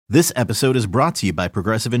This episode is brought to you by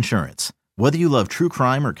Progressive Insurance. Whether you love true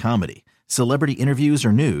crime or comedy, celebrity interviews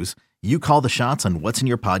or news, you call the shots on what's in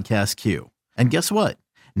your podcast queue. And guess what?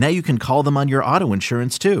 Now you can call them on your auto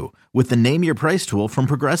insurance too with the Name Your Price tool from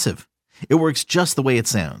Progressive. It works just the way it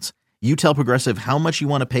sounds. You tell Progressive how much you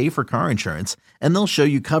want to pay for car insurance, and they'll show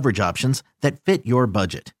you coverage options that fit your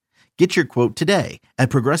budget. Get your quote today at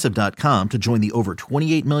Progressive.com to join the over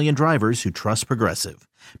 28 million drivers who trust Progressive.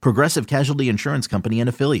 Progressive Casualty Insurance Company and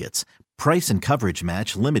Affiliates. Price and coverage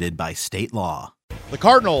match limited by state law. The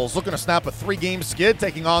Cardinals looking to snap a 3-game skid,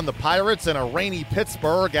 taking on the Pirates in a rainy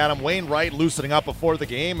Pittsburgh. Adam Wainwright loosening up before the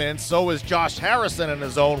game, and so is Josh Harrison in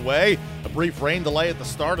his own way. A brief rain delay at the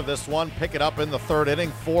start of this one. Pick it up in the third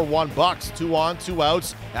inning, 4-1 Bucks, 2 on, 2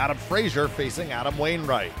 outs. Adam Frazier facing Adam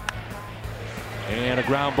Wainwright. And a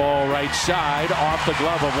ground ball right side off the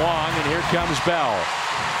glove of Wong, and here comes Bell.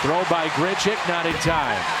 Throw by Grichuk, not in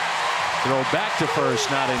time. Throw back to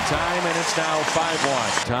first, not in time, and it's now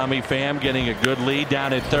 5-1. Tommy Pham getting a good lead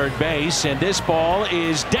down at third base, and this ball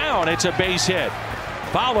is down. It's a base hit.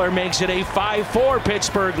 Fowler makes it a 5-4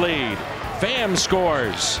 Pittsburgh lead. Pham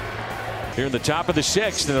scores. Here in the top of the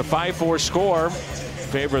sixth, and a 5-4 score in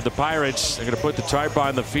favor of the Pirates. They're going to put the tarp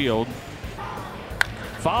on the field.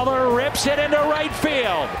 Fowler rips it into right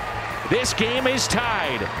field. This game is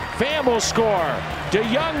tied. Pham will score.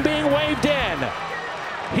 DeYoung being waved in.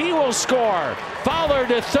 He will score. Fowler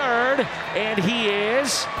to third, and he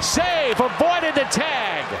is safe. Avoided the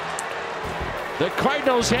tag. The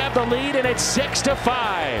Cardinals have the lead, and it's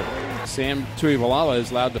 6-5. Sam Tuivailala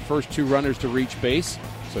has allowed the first 2 runners to reach base,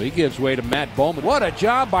 so he gives way to Matt Bowman. What a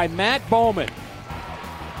job by Matt Bowman.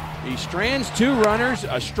 He strands 2 runners,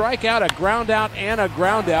 a strikeout, a ground out, and a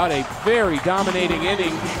ground out. A very dominating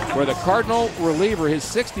inning for the Cardinal reliever, his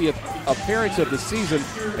 60th appearance of the season,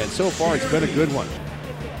 and so far it's been a good one.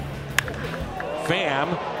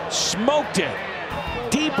 Pham smoked it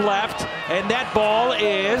deep left, and that ball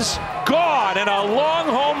is gone. And a long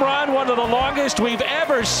home run, one of the longest we've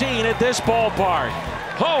ever seen at this ballpark.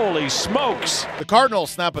 Holy smokes. The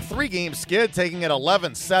Cardinals snap a 3-game skid, taking it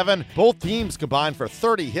 11-7. Both teams combined for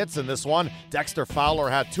 30 hits in this one. Dexter Fowler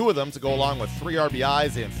had 2 of them to go along with 3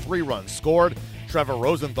 RBIs and 3 runs scored. Trevor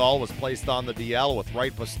Rosenthal was placed on the DL with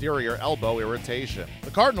right posterior elbow irritation.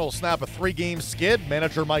 The Cardinals snap a 3-game skid.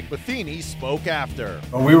 Manager Mike Matheny spoke after.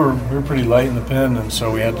 Well, we were pretty light in the pen, and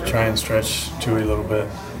so we had to try and stretch Tui a little bit.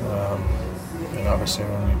 And obviously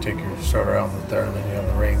when you take your starter out in the third, then you have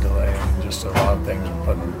the rain delay, and just a lot of things are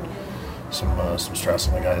putting some stress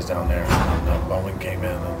on the guys down there. And Bowman came in,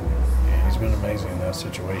 and he's been amazing in that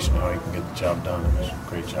situation, how he can get the job done. It was a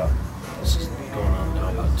great job. This is going on now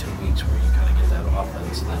about 2 weeks where you kind of get that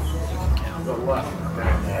offense that you can count on.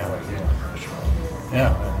 Yeah,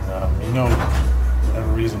 and you know, they have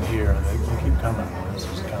a reason here, and they keep coming. This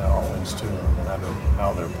is the kind of offense too. No matter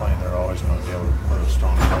how they're playing, they're always going to be able to put a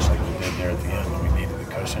strong push like we did there at the end when we needed the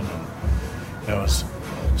cushion. And you know, it's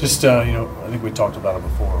just you know, I think we talked about it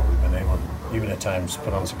before. We've been able to, even at times,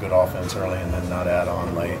 put on some good offense early and then not add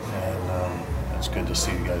on late. And it's good to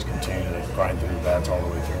see you guys continue to grind through the bats all the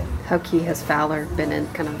way through. How key has Fowler been in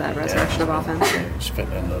kind of that resurrection of offense? He's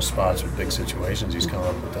fitting in those spots with big situations. He's coming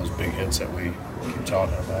up with those big hits that we keep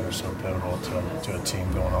talking about are so pivotal to a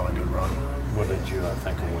team going on a good run. What did you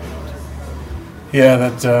think of Wayne? Yeah,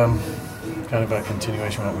 that kind of a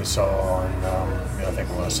continuation of what we saw. And I think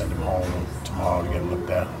we're going to send him home tomorrow to get looked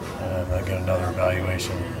at and get another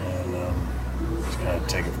evaluation and just kind of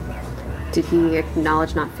take it from there. Did he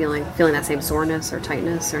acknowledge not feeling that same soreness or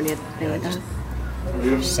tightness or anything like that?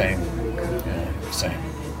 Same. Yeah, same.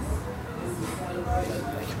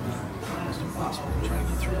 Is it possible to try to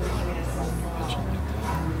get through the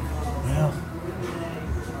Well,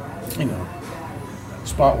 you know, the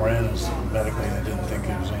spot we're in is medically they didn't think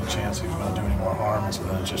there was any chance he was going to do any more harm, and so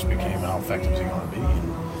then it just became how effective is he going to be. And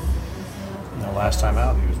you know, last time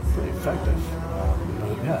out he was pretty effective.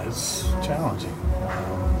 But yeah, it's challenging.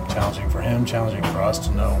 Challenging for him, challenging for us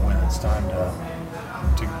to know when it's time to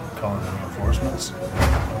call in the reinforcements.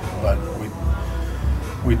 But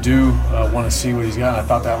we do want to see what he's got. I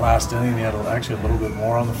thought that last inning he had actually a little bit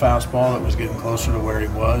more on the fastball that was getting closer to where he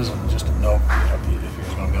was, and just to know if he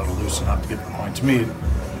was going to be able to loosen up to get to the point. To me,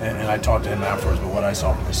 and I talked to him afterwards, but what I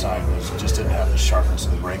saw from the side was he just didn't have the sharpness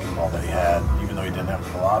of the breaking ball that he had. Even though he didn't have the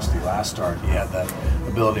velocity last start, he had that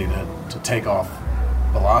ability to take off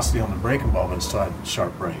velocity on the breaking ball, but it still had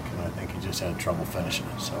sharp break, and I think he just had trouble finishing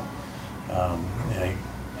it. So,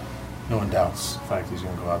 no one doubts the fact he's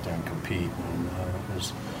going to go out there and compete. And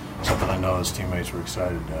there's something I know his teammates were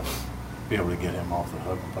excited to be able to get him off the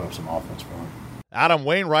hook and put up some offense for him. Adam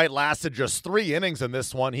Wainwright lasted just 3 innings in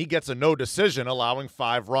this one. He gets a no decision, allowing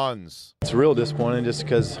 5 runs. It's real disappointing just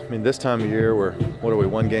because, this time of year we're,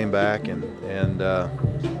 1 game back, and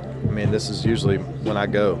this is usually when I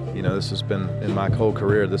go. This has been in my whole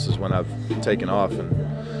career. This is when I've taken off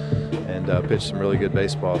and pitched some really good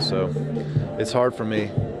baseball. So it's hard for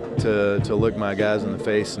me to look my guys in the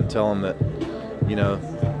face and tell them that,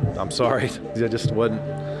 I'm sorry. It just wasn't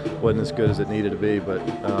as good as it needed to be. But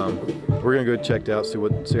we're gonna go checked out, see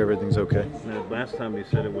everything's okay. Now, last time you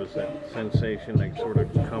said it was that sensation that sort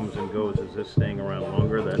of comes and goes. Is this staying around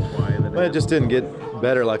longer? That's why. It just didn't get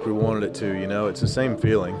better like we wanted it to. It's the same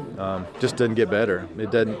feeling. Just doesn't get better.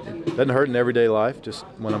 It doesn't hurt in everyday life. Just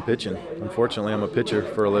when I'm pitching. Unfortunately, I'm a pitcher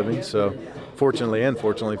for a living. So, fortunately and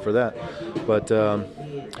fortunately for that. But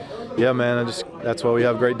yeah, man. That's why we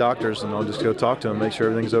have great doctors, and I'll just go talk to them, make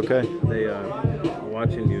sure everything's okay. They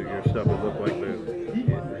watching your stuff, it looked like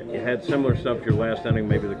you had similar stuff to your last outing.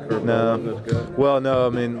 Maybe the curveball wasn't as good. Well, no.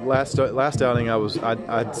 Last outing I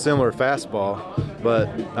had similar fastball, but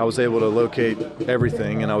I was able to locate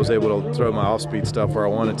everything, and I was able to throw my off-speed stuff where I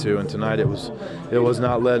wanted to. And tonight it was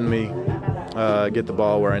not letting me get the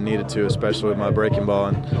ball where I needed to, especially with my breaking ball.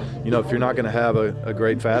 And if you're not going to have a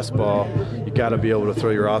great fastball, you got to be able to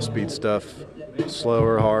throw your off-speed stuff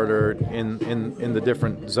slower, harder, in the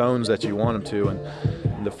different zones that you want them to. And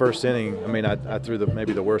in the first inning, I threw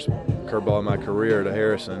maybe the worst curveball in my career to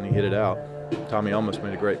Harrison, and he hit it out. Tommy almost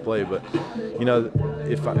made a great play, but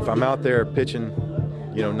if I'm out there pitching,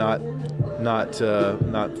 not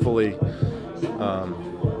fully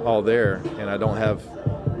all there, and I don't have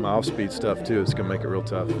my off-speed stuff too, it's gonna make it real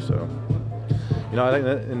tough. So, I think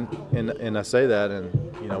that, and I say that, and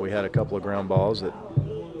we had a couple of ground balls that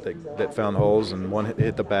found holes, and one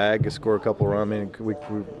hit the bag, scored a couple of runs.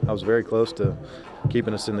 I was very close to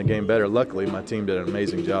keeping us in the game better. Luckily, my team did an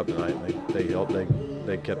amazing job tonight.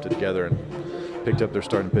 They kept it together and picked up their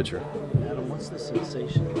starting pitcher. Adam, what's the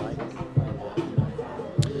sensation like?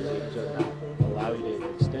 Does it allow you to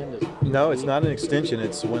extend it? No, it's not an extension.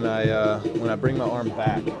 It's when I bring my arm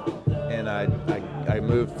back and I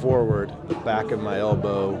move forward, the back of my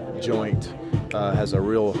elbow joint has a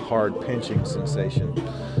real hard pinching sensation,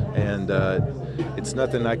 and it's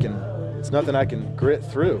nothing I can grit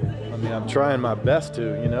through. I'm trying my best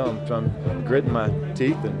to, I'm gritting my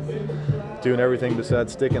teeth and doing everything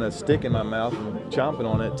besides sticking a stick in my mouth and chomping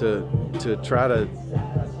on it to try to,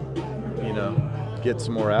 get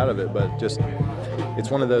some more out of it. But just,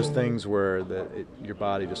 it's one of those things where your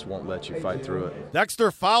body just won't let you fight through it.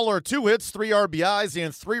 Dexter Fowler, 2 hits, 3 RBIs,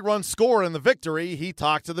 and 3-run score in the victory. He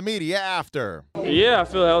talked to the media after. Yeah, I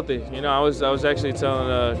feel healthy. I was actually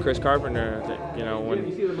telling Chris Carpenter that, when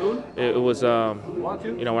it was,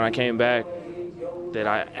 when I came back,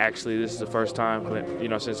 that this is the first time,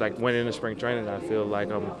 since I went into spring training, I feel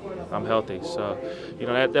like I'm healthy. So,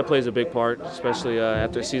 that plays a big part, especially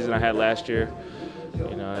after the season I had last year.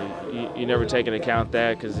 You never take into account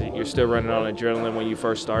that because you're still running on adrenaline when you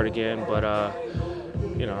first start again. But,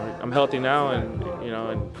 I'm healthy now and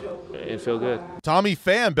feel good. Tommy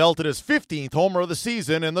Pham belted his 15th homer of the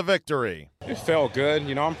season in the victory. It felt good.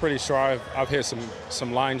 I'm pretty sure I've hit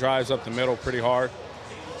some line drives up the middle pretty hard.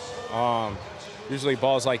 Usually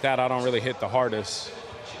balls like that I don't really hit the hardest.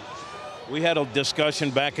 We had a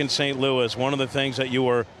discussion back in St. Louis. One of the things that you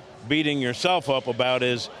were beating yourself up about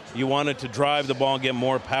is you wanted to drive the ball and get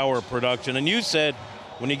more power production. And you said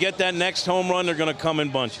when you get that next home run, they're going to come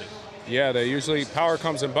in bunches. Yeah, power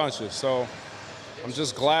comes in bunches. So I'm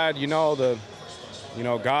just glad,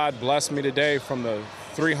 God blessed me today from the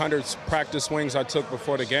 300 practice swings I took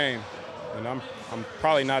before the game. And I'm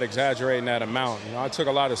probably not exaggerating that amount. I took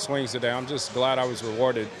a lot of swings today. I'm just glad I was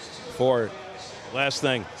rewarded for it. Last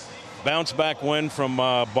thing, bounce back win from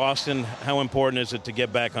Boston. How important is it to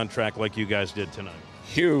get back on track like you guys did tonight?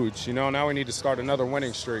 Huge. Now we need to start another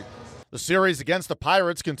winning streak. The series against the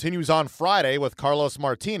Pirates continues on Friday with Carlos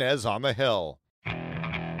Martinez on the hill.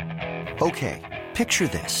 Okay, picture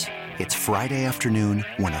this. It's Friday afternoon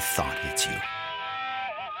when a thought hits you.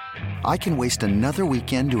 I can waste another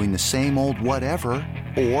weekend doing the same old whatever,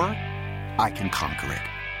 or I can conquer it.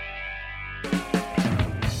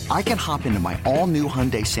 I can hop into my all-new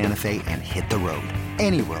Hyundai Santa Fe and hit the road.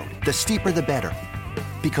 Any road. The steeper, the better.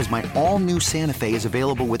 Because my all-new Santa Fe is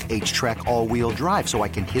available with H-Track all-wheel drive, so I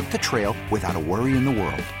can hit the trail without a worry in the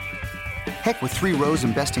world. Heck, with 3 rows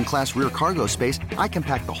and best-in-class rear cargo space, I can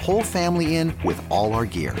pack the whole family in with all our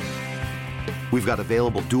gear. We've got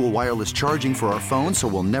available dual wireless charging for our phones, so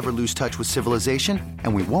we'll never lose touch with civilization,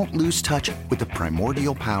 and we won't lose touch with the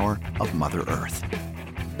primordial power of Mother Earth.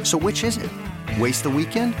 So which is it? Waste the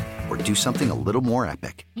weekend or do something a little more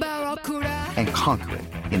epic? and conquer it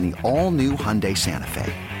in the all-new Hyundai Santa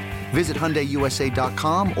Fe. Visit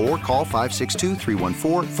HyundaiUSA.com or call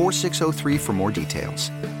 562-314-4603 for more details.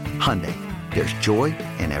 Hyundai, there's joy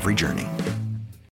in every journey.